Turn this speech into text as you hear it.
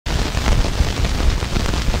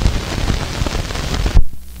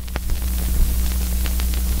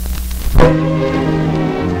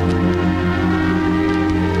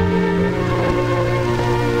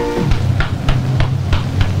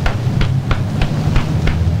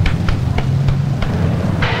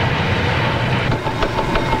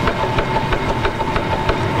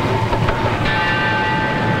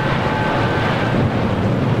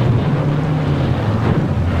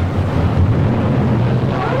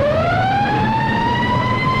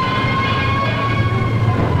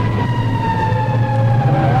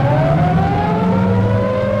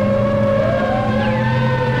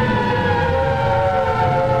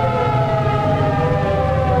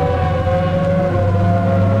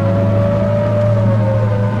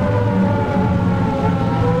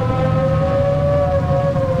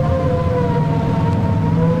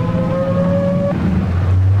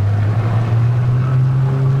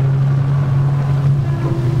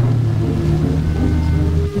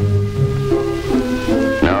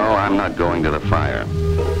going to the fire.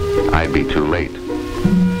 I'd be too late.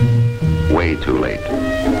 Way too late.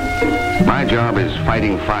 My job is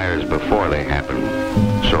fighting fires before they happen,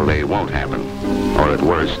 so they won't happen. Or at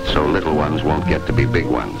worst, so little ones won't get to be big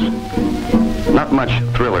ones. Not much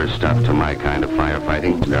thriller stuff to my kind of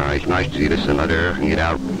firefighting. It's nice to see this and other and get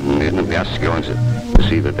out to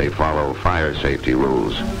see that they follow fire safety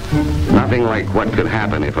rules. Nothing like what could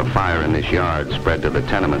happen if a fire in this yard spread to the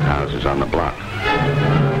tenement houses on the block.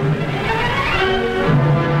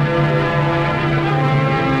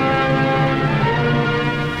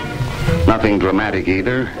 Nothing dramatic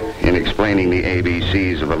either in explaining the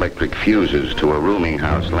ABCs of electric fuses to a rooming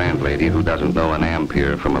house landlady who doesn't know an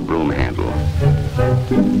ampere from a broom handle.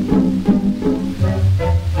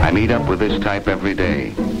 I meet up with this type every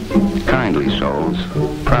day. Kindly souls,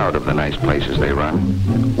 proud of the nice places they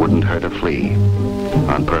run, wouldn't hurt a flea,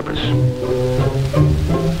 on purpose.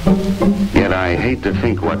 Yet I hate to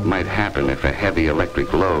think what might happen if a heavy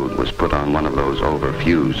electric load was put on one of those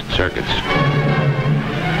overfused circuits.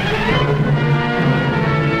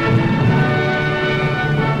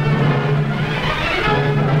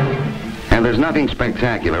 And there's nothing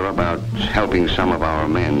spectacular about helping some of our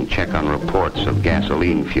men check on reports of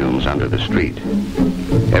gasoline fumes under the street.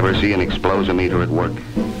 Ever see an explosimeter at work?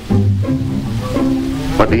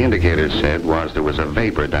 What the indicators said was there was a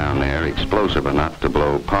vapor down there explosive enough to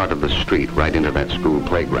blow part of the street right into that school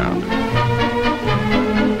playground.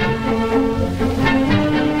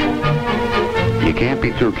 You can't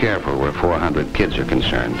be too careful where 400 kids are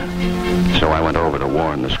concerned. So I went over to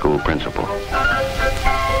warn the school principal.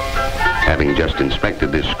 Having just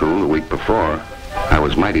inspected this school the week before, I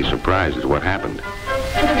was mighty surprised at what happened.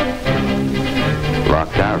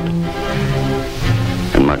 Locked out.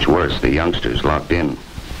 And much worse, the youngsters locked in.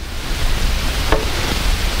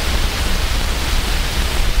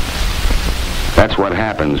 That's what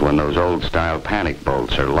happens when those old-style panic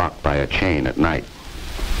bolts are locked by a chain at night.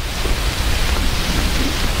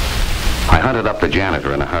 I hunted up the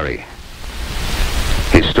janitor in a hurry.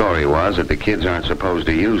 His story was that the kids aren't supposed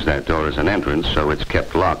to use that door as an entrance, so it's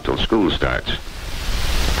kept locked till school starts.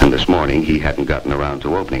 And this morning, he hadn't gotten around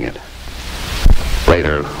to opening it.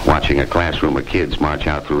 Later, watching a classroom of kids march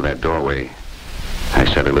out through that doorway, I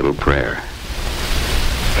said a little prayer.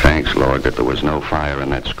 Thanks, Lord, that there was no fire in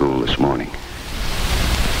that school this morning.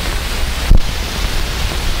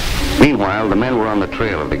 Meanwhile, the men were on the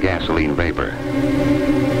trail of the gasoline vapor.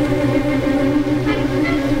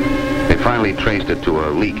 They finally traced it to a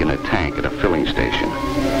leak in a tank at a filling station.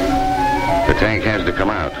 The tank has to come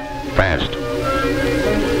out, fast.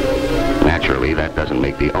 Naturally, that doesn't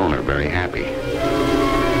make the owner very happy.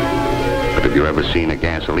 But have you ever seen a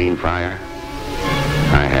gasoline fire?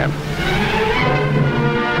 I have.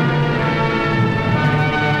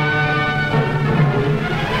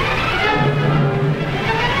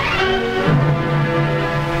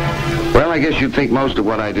 Well, I guess you'd think most of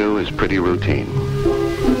what I do is pretty routine.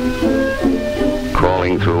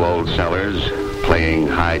 Crawling through old cellars, playing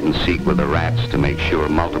hide and seek with the rats to make sure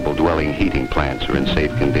multiple dwelling heating plants are in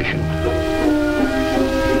safe condition.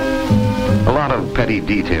 A lot of petty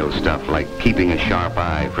detail stuff like keeping a sharp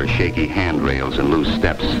eye for shaky handrails and loose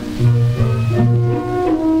steps.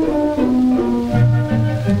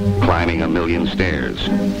 Climbing 1,000,000 stairs.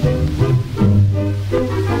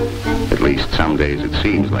 At least some days it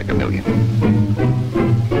seems like 1,000,000.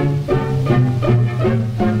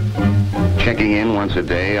 Checking in once a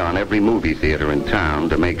day on every movie theater in town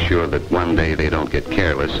to make sure that one day they don't get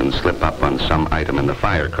careless and slip up on some item in the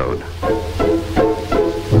fire code.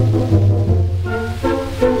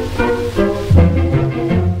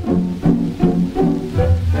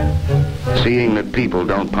 Seeing that people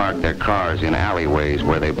don't park their cars in alleyways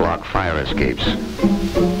where they block fire escapes.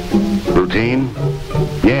 Routine?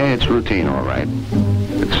 Yeah, it's routine, all right.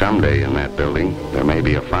 But someday in that building, there may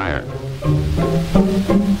be a fire.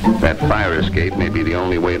 That fire escape may be the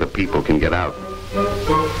only way the people can get out.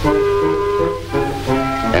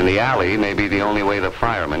 And the alley may be the only way the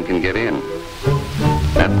firemen can get in.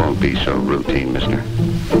 That won't be so routine, mister.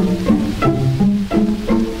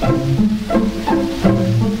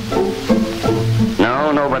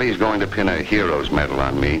 No, nobody's going to pin a hero's medal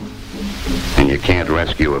on me. And you can't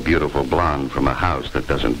rescue a beautiful blonde from a house that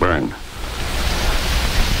doesn't burn.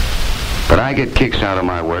 But I get kicks out of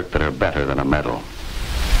my work that are better than a medal.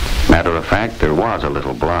 Matter of fact, there was a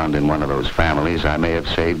little blonde in one of those families I may have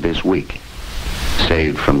saved this week.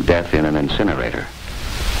 Saved from death in an incinerator.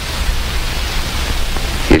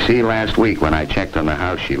 You see, last week when I checked on the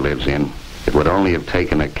house she lives in, it would only have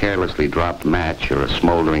taken a carelessly dropped match or a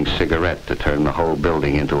smoldering cigarette to turn the whole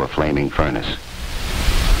building into a flaming furnace.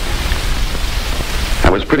 I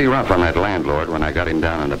was pretty rough on that landlord when I got him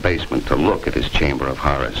down in the basement to look at his chamber of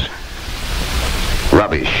horrors.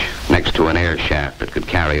 Rubbish next to an air shaft that could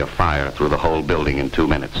carry a fire through the whole building in 2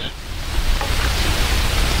 minutes.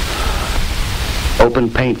 Open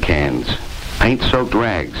paint cans, paint-soaked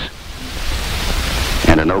rags,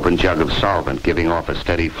 and an open jug of solvent giving off a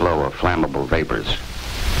steady flow of flammable vapors.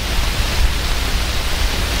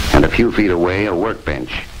 And a few feet away, a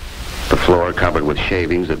workbench, the floor covered with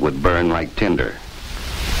shavings that would burn like tinder.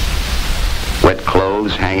 Wet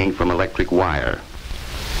clothes hanging from electric wire.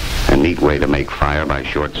 A neat way to make fire by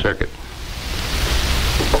short circuit.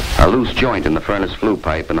 A loose joint in the furnace flue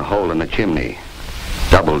pipe and a hole in the chimney.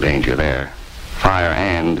 Double danger there. Fire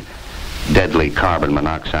and deadly carbon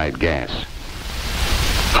monoxide gas.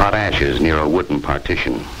 Hot ashes near a wooden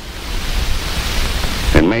partition.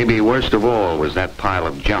 And maybe worst of all was that pile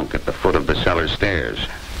of junk at the foot of the cellar stairs.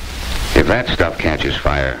 If that stuff catches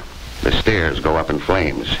fire, the stairs go up in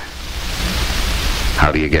flames.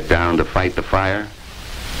 How do you get down to fight the fire?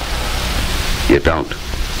 You don't.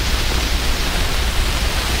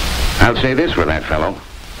 I'll say this for that fellow.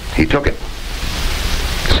 He took it.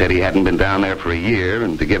 Said he hadn't been down there for a year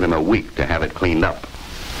and to give him a week to have it cleaned up.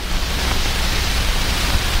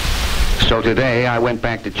 So today I went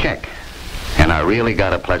back to check, and I really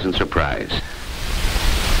got a pleasant surprise.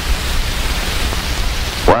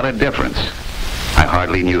 What a difference. I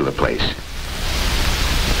hardly knew the place.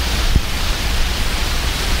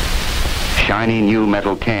 Shiny new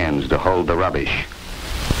metal cans to hold the rubbish.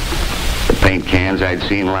 The paint cans I'd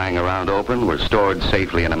seen lying around open were stored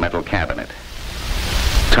safely in a metal cabinet.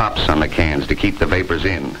 Tops on the cans to keep the vapors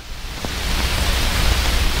in.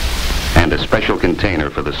 And a special container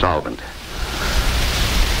for the solvent.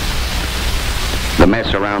 The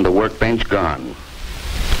mess around the workbench gone.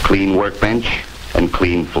 Clean workbench and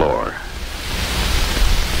clean floor.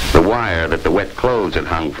 The wire that the wet clothes had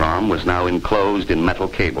hung from was now enclosed in metal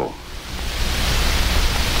cable.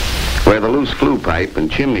 Where the loose flue pipe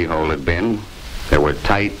and chimney hole had been, there were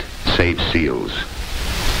tight, safe seals.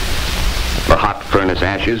 The hot furnace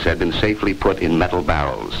ashes had been safely put in metal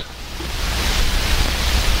barrels.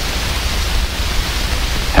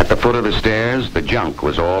 At the foot of the stairs, the junk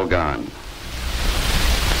was all gone.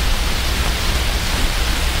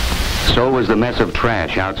 So was the mess of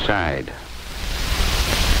trash outside.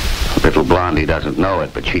 Little Blondie doesn't know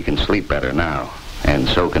it, but she can sleep better now. And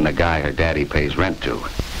so can the guy her daddy pays rent to.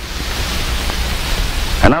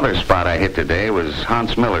 Another spot I hit today was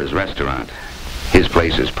Hans Miller's restaurant. His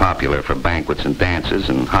place is popular for banquets and dances,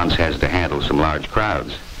 and Hans has to handle some large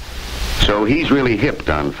crowds. So he's really hipped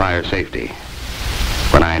on fire safety.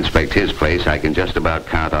 When I inspect his place, I can just about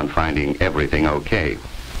count on finding everything okay.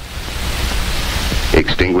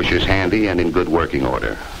 Extinguishers handy and in good working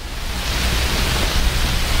order.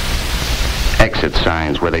 Exit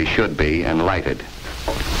signs where they should be and lighted.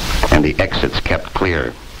 And the exits kept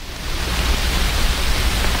clear.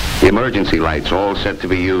 The emergency lights all set to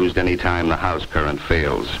be used anytime the house current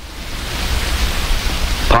fails.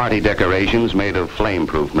 Party decorations made of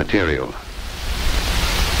flame-proof material.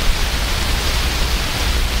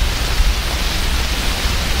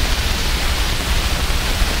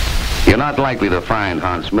 You're not likely to find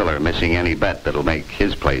Hans Miller missing any bet that'll make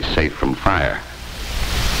his place safe from fire.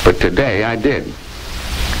 But today I did.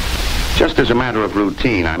 Just as a matter of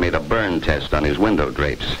routine, I made a burn test on his window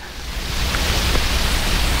drapes.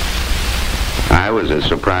 I was as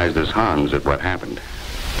surprised as Hans at what happened.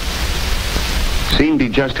 Seemed he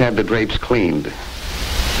just had the drapes cleaned.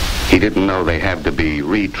 He didn't know they had to be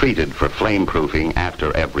retreated for flame-proofing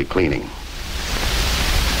after every cleaning.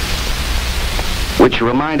 Which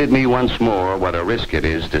reminded me once more what a risk it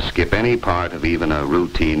is to skip any part of even a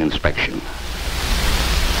routine inspection.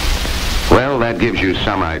 Well, that gives you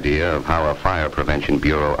some idea of how a fire prevention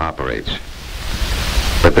bureau operates.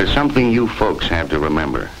 But there's something you folks have to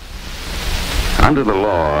remember. Under the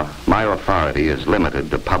law, my authority is limited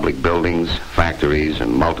to public buildings, factories,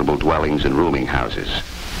 and multiple dwellings and rooming houses.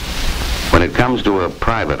 When it comes to a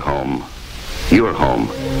private home, your home,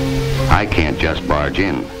 I can't just barge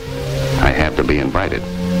in. I have to be invited.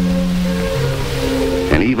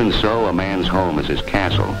 And even so, a man's home is his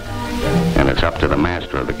castle, and it's up to the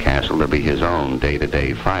master of the castle to be his own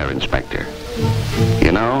day-to-day fire inspector.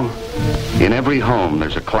 You know, in every home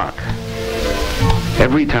there's a clock.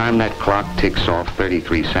 Every time that clock ticks off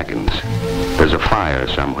 33 seconds, there's a fire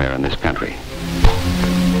somewhere in this country.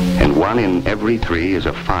 And 1 in every 3 is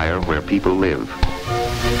a fire where people live,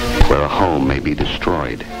 where a home may be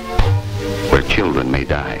destroyed, where children may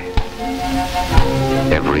die.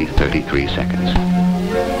 Every 33 seconds.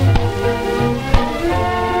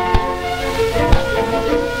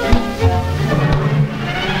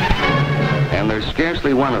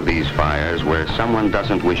 be one of these fires where someone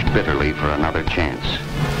doesn't wish bitterly for another chance.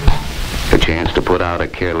 A chance to put out a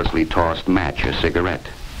carelessly tossed match or cigarette.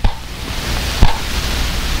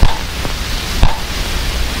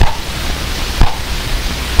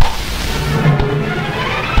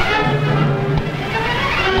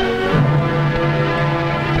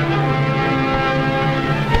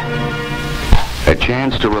 A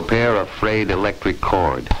chance to repair a frayed electric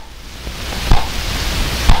cord.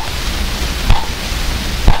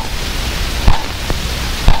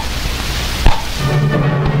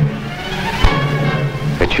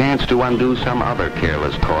 A chance to undo some other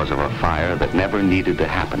careless cause of a fire that never needed to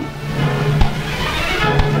happen.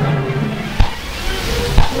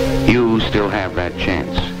 You still have that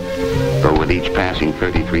chance, though with each passing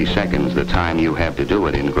 33 seconds, the time you have to do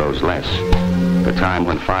it in grows less. The time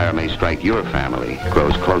when fire may strike your family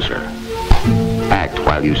grows closer. Act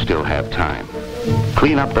while you still have time.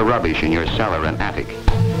 Clean up the rubbish in your cellar and attic.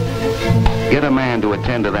 Get a man to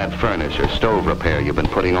attend to that furnace or stove repair you've been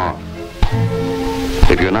putting off.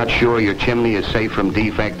 If you're not sure your chimney is safe from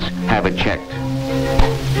defects, have it checked.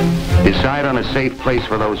 Decide on a safe place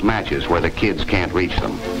for those matches where the kids can't reach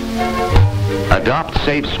them. Adopt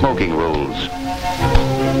safe smoking rules.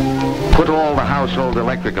 Put all the household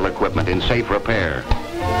electrical equipment in safe repair.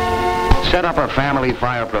 Set up a family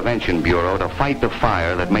fire prevention bureau to fight the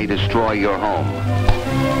fire that may destroy your home.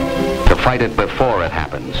 To fight it before it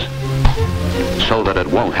happens, so that it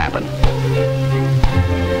won't happen.